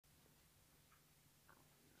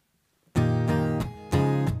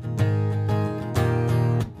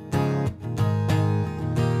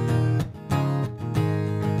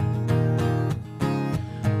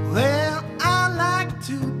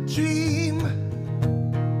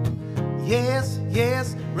yes,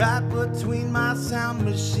 yes, right between my sound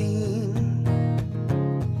machine.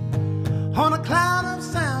 On a cloud of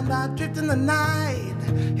sound I drift in the night.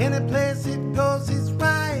 Any place it goes is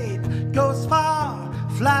right. Goes far,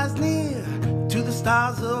 flies near, to the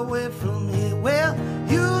stars away from here. Well,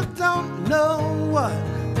 you don't know what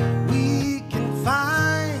we can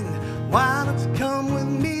find. Why don't you come with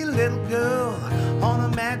me, little girl, on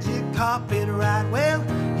a magic carpet ride? Well,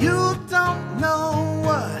 you don't know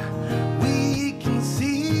what we can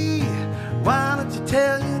see. Why don't you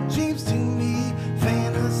tell your dreams to me?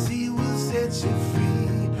 Fantasy will set you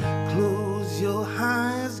free. Close your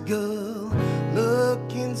eyes, girl,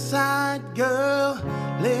 look inside, girl,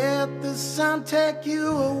 let the sound take you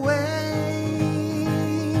away.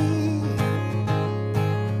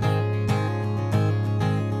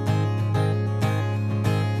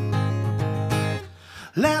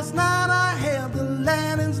 Last night I held the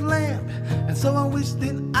lantern's lamp, and so I wished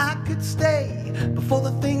that I could stay. Before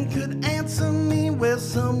the thing could answer me, well,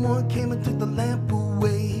 someone came and took the lamp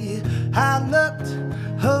away. I looked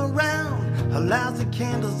around, a lousy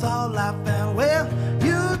candle's all I found. Well,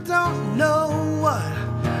 you don't know what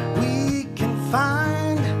we can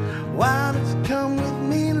find. Why don't you come with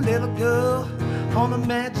me, little girl, on a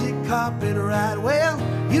magic carpet ride? Well,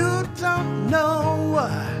 you don't know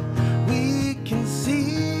what we can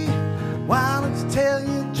see. Why don't you tell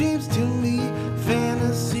your dreams to me?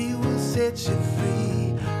 Fantasy will set you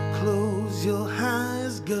free. Close your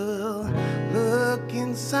eyes, girl, look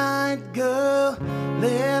inside, girl,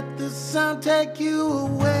 let the sound take you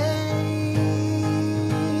away.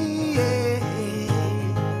 Yeah.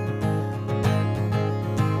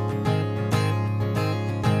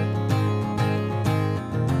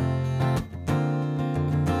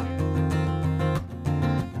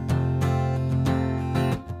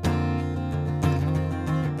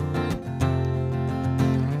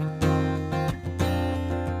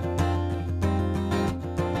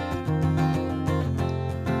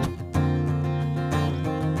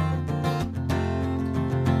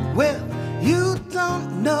 Well, you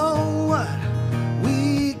don't know what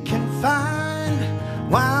we can find.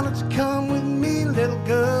 Why don't you come with me, little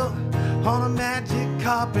girl, on a magic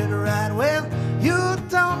carpet ride? Well, you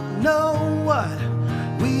don't know what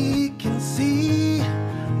we can see.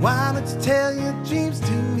 Why don't you tell your dreams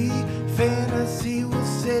to me? Fantasy will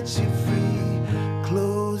set you free.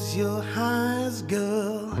 Close your eyes,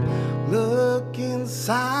 girl, look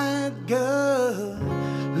inside, girl,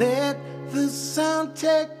 let the sound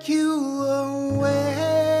take you